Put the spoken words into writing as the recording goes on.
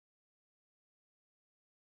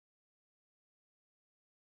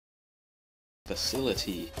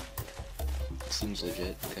facility. Seems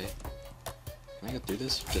legit, okay. Can I get through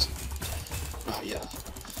this? Just... oh, yeah.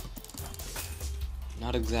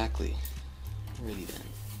 Not exactly. Alrighty then.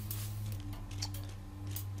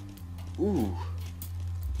 Ooh.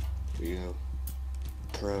 Here you go.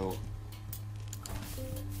 Pro.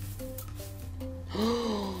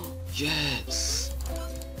 Yes!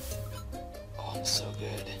 Oh, I'm so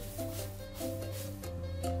good.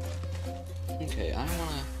 Okay, I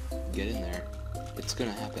wanna get in there. It's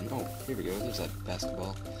gonna happen. Oh, here we go. There's that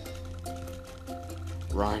basketball.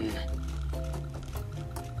 Run.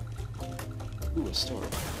 Ooh, a store.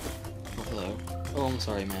 Oh, hello. Oh, I'm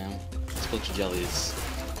sorry, ma'am. It's a bunch of jellies.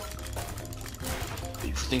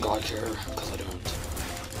 You think I care? Because I don't.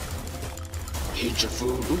 I hate your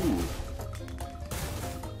food. Ooh.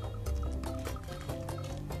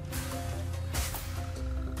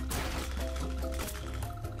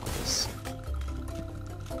 This.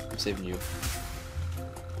 I'm saving you.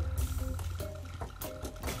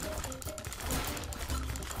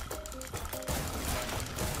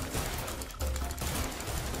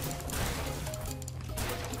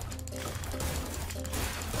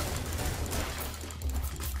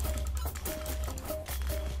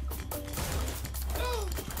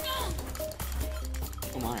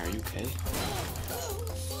 Oh my, are you okay?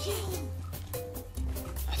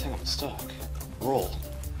 I think I'm stuck. Roll.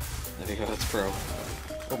 There we go, that's pro.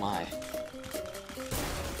 Oh my.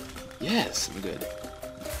 Yes, I'm good.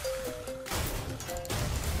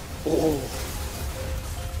 Oh!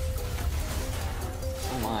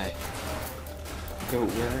 Oh my. Goat,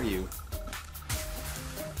 where are you?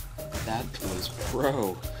 That was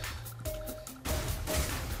pro.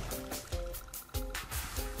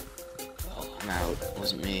 I'm out. It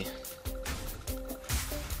wasn't me.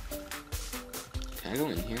 Can I go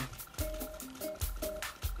in here?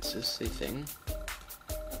 Is this a thing?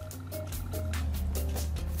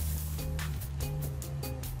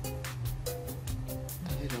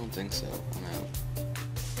 I don't think so. I'm out.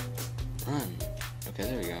 Run. Okay,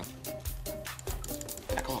 there we go.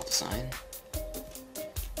 Back off, sign.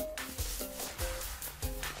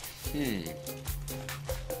 What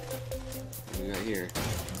do we got here?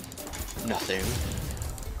 Nothing.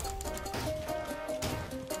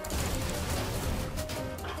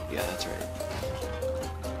 Yeah, that's right.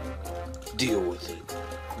 Deal with it.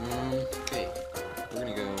 Okay. We're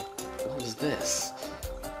gonna go... what was this?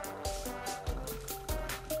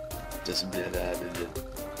 Just...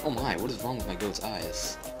 oh my, what is wrong with my goat's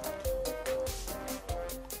eyes?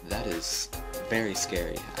 That is very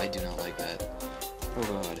scary. I do not like that. Oh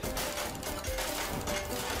god.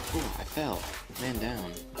 Ooh, I fell. Man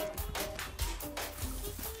down.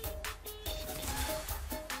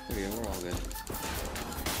 There we go, we're all good.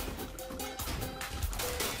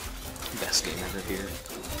 Best game ever here.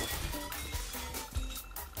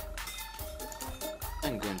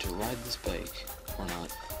 I'm going to ride this bike. Or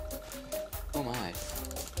not. Oh my.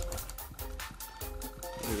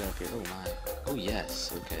 What do we got up here? Oh my. Oh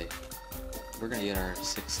yes, okay. We're gonna get our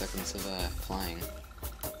 6 seconds of flying.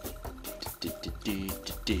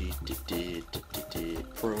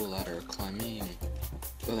 Pro ladder climbing.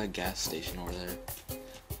 Oh, that gas station over there.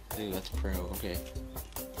 Ooh, that's pro, okay.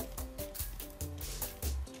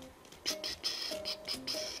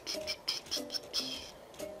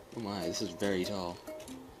 Oh my, this is very tall.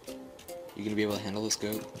 You gonna be able to handle this,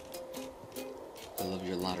 goat? I love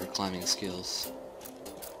your ladder climbing skills.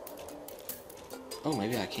 Oh,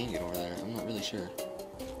 maybe I can get over there. I'm not really sure.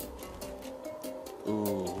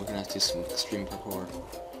 Ooh, we're gonna have to do some extreme parkour.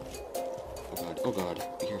 Oh god,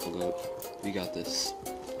 be careful, goat. We got this.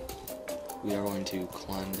 We are going to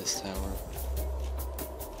climb this tower.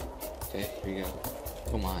 Okay, here we go.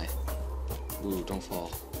 Oh my. Ooh, don't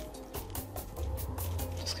fall.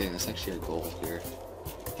 Just kidding, that's actually our goal here.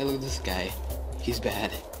 Hey, look at this guy. He's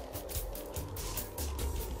bad.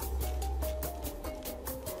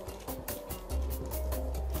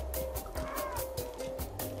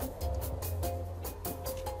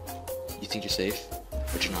 You think you're safe,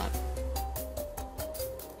 but you're not.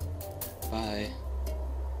 Bye.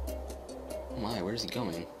 Oh my, where's he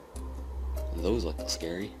going? Those look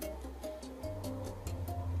scary.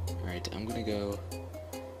 Alright, I'm gonna go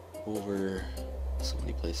over so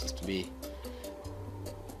many places to be.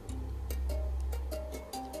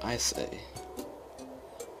 I say,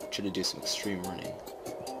 try to do some extreme running.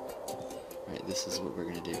 Alright, this is what we're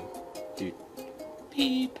gonna do. Dude.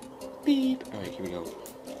 Beep, beep. Alright, here we go.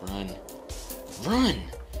 Run. Run!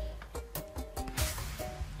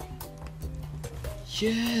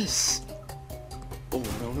 Yes! Oh,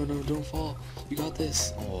 no, don't fall. You got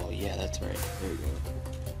this. Oh, yeah, that's right. There we go.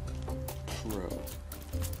 Pro.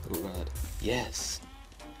 Oh god. Yes!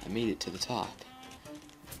 I made it to the top.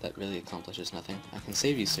 That really accomplishes nothing. I can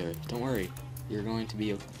save you, sir. Don't worry. You're going to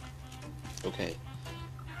be okay.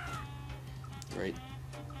 Right?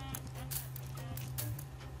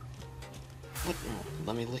 What? Oh,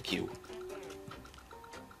 let me lick you.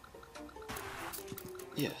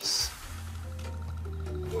 Yes.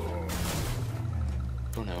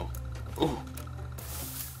 Oh no. Oh!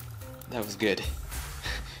 That was good.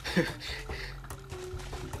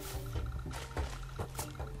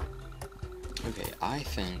 Okay, I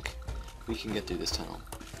think we can get through this tunnel.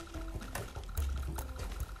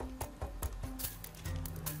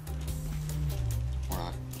 Or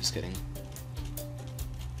not, just kidding.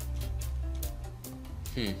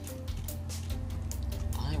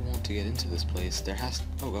 I want to get into this place. There has...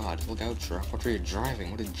 Oh god, look out, truck. Watch where you're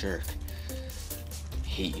driving. What a jerk. I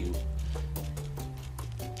hate you.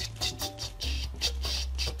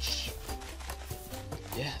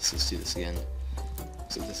 Yes, let's do this again.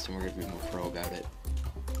 So this time we're gonna be more pro about it.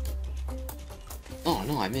 Oh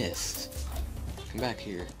no, I missed. Come back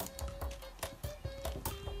here.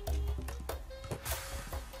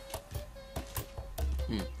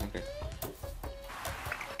 Okay.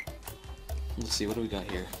 Let's see, what do we got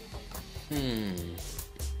here?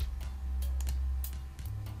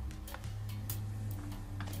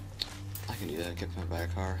 I can do that, get my by a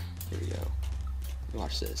car. Here we go.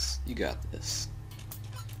 Watch this. You got this.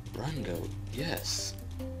 Run, goat. Yes.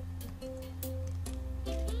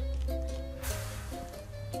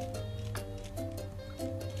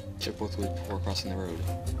 Check both ways before crossing the road.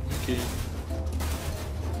 Okay.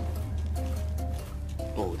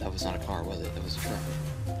 Oh, that was not a car, was it? That was a truck.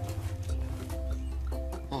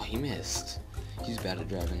 Oh, he missed. He's bad at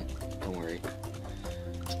driving. Don't worry.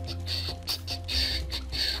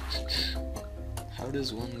 How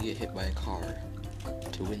does one get hit by a car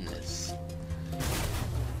to win this?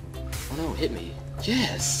 Oh no, hit me.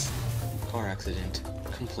 Yes! Car accident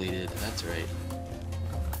completed. That's right.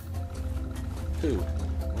 Who?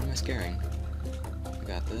 What am I scaring? I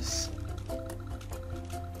got this.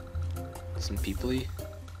 Some people-y.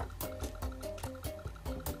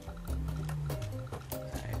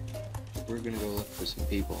 Alright. We're gonna go look for some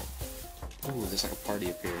people. Oh, there's like a party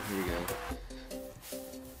up here. Here we go.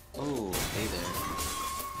 Oh, hey there.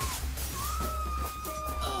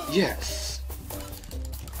 Yes!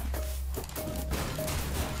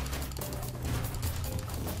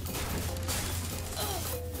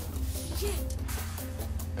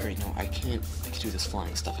 Alright, no, I can't do this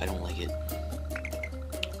flying stuff. I don't like it.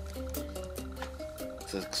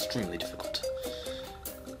 This is extremely difficult.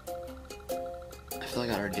 I feel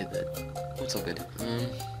like I already did that. Oh, it's all good.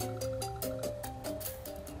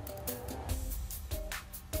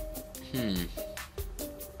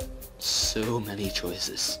 So many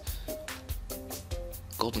choices.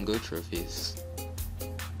 Golden Goat trophies.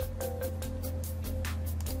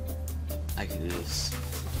 I can do this.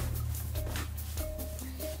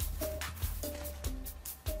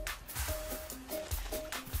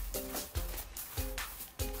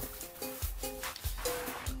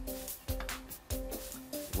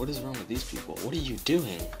 What is wrong with these people? What are you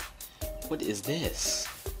doing? What is this?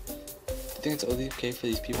 Do you think it's okay for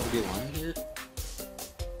these people to be lying here?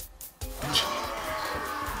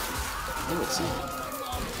 No, it's not.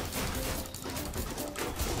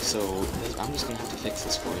 So, I'm just gonna have to fix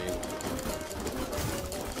this for you.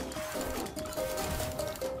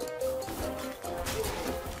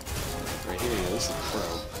 Right here you go, this is pro.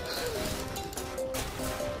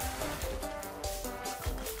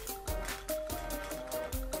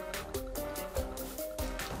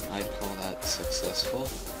 I'd call that successful.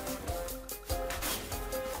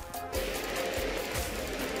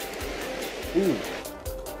 Ooh!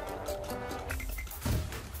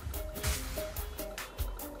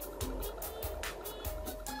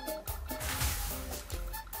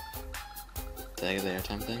 Did I get the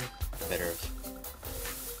airtime thing? Better have.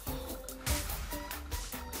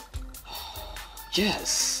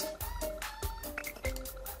 Yes!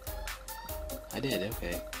 I did,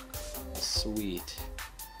 okay. Sweet.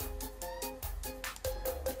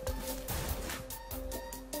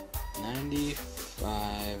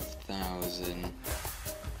 95,000.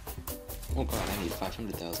 Oh god, I need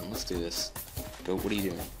 500,000. Let's do this. Go, what are you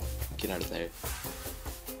doing? Get out of there.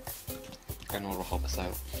 I know what'll help us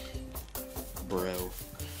out. Bro.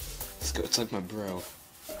 Let's go, it's like my bro.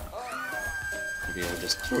 Here we go,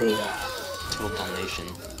 just total domination.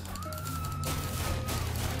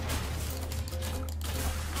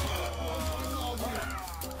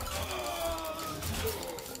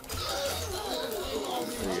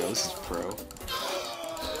 Here we go, this is pro.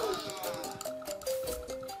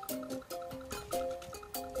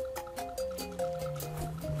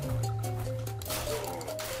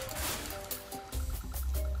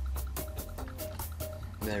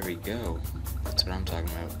 There we go. That's what I'm talking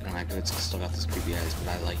about. And my goat's still got those creepy eyes, but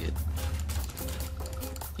I like it.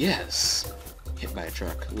 Yes! Hit by a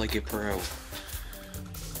truck. Like a pro.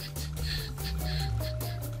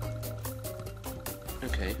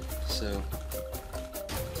 Okay, so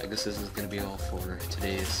I guess this is gonna be all for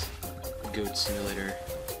today's Goat Simulator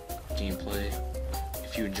gameplay.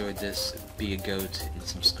 If you enjoyed this, be a goat and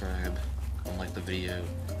subscribe and like the video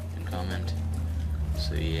and comment.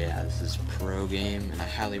 So yeah, this is pro game, and I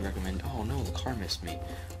highly recommend. Oh no, the car missed me.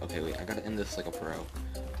 Okay, wait, I gotta end this like a pro.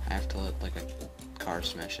 I have to let like a car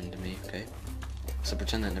smash into me, okay? So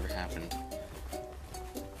pretend that never happened.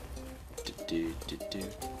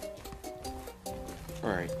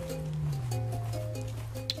 Alright.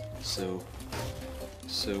 So